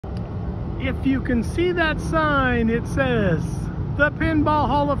If you can see that sign, it says the Pinball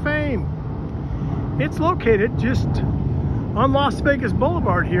Hall of Fame. It's located just on Las Vegas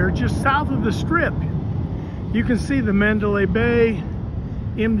Boulevard here, just south of the Strip. You can see the Mandalay Bay,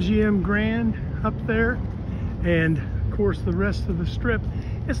 MGM Grand up there, and of course the rest of the Strip.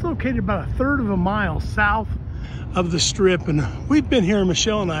 It's located about a third of a mile south of the Strip, and we've been here,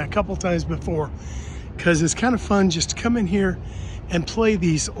 Michelle and I, a couple times before, because it's kind of fun just to come in here and play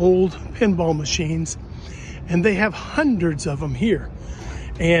these old pinball machines. And they have hundreds of them here,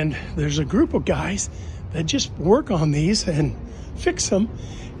 and there's a group of guys that just work on these and fix them,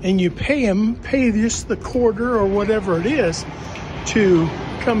 and you pay just the quarter or whatever it is to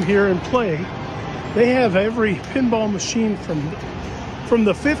come here and play. They have every pinball machine from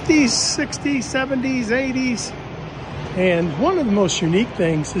the 50s, 60s, 70s, 80s. And one of the most unique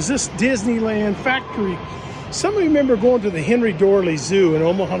things is this Disneyland factory. Some of you remember going to the Henry Dorley Zoo in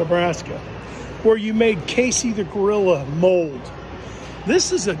Omaha, Nebraska, where you made Casey the Gorilla mold.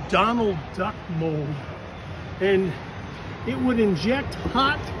 This is a Donald Duck mold, and it would inject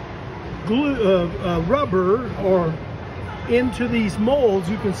hot glue, rubber or into these molds.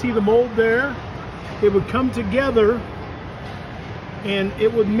 You can see the mold there. It would come together and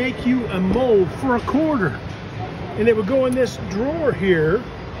it would make you a mold for a quarter. And it would go in this drawer here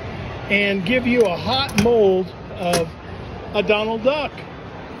and give you a hot mold of a Donald Duck.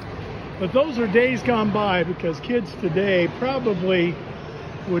 But those are days gone by, because kids today probably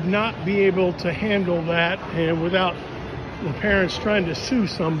would not be able to handle that, and without the parents trying to sue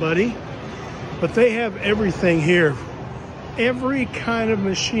somebody. But they have everything here. Every kind of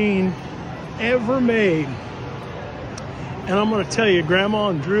machine ever made. And I'm going to tell you, Grandma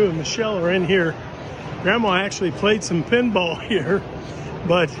and Drew and Michelle are in here. Grandma actually played some pinball here,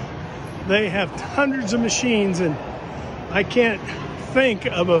 but they have hundreds of machines, and I can't think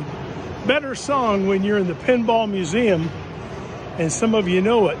of a better song when you're in the Pinball Museum, and some of you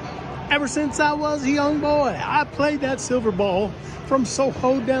know it. Ever since I was a young boy, I played that silver ball from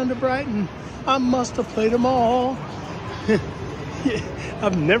Soho down to Brighton. I must have played them all.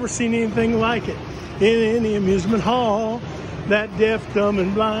 I've never seen anything like it in any amusement hall. That deaf, dumb,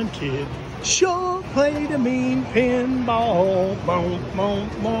 and blind kid sure played a mean pinball. Boom, boom,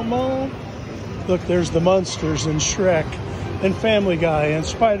 boom, boom. Look, there's the Munsters and Shrek and Family Guy and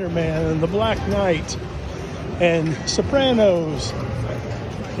Spider-Man and the Black Knight and Sopranos.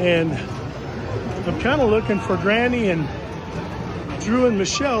 And I'm kind of looking for Granny and Drew and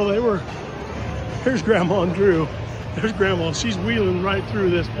Michelle. Here's Grandma and Drew. There's Grandma. She's wheeling right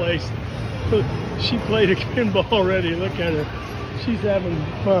through this place. She played a pinball already. Look at her. She's having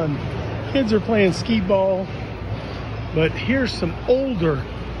fun. Kids are playing skee ball. But here's some older.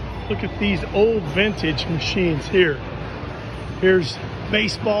 Look at these old vintage machines here. Here's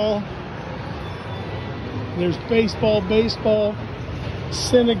baseball. There's baseball.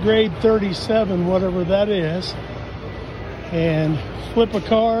 Centigrade 37, whatever that is. And flip a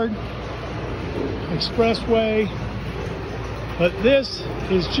card. Expressway. But this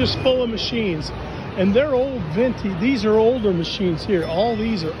is just full of machines, and they're old vintage. These are older machines here. All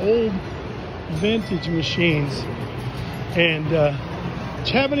these are old vintage machines. And did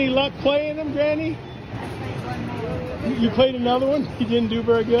you have any luck playing them, Granny? You played another one? You didn't do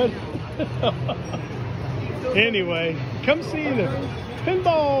very good? Anyway, come see the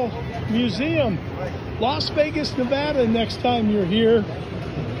Pinball Museum, Las Vegas, Nevada, next time you're here,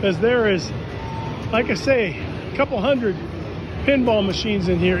 because there is, like I say, a couple hundred pinball machines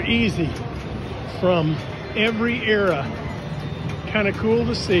in here, easy, from every era. Kind of cool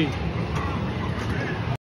to see.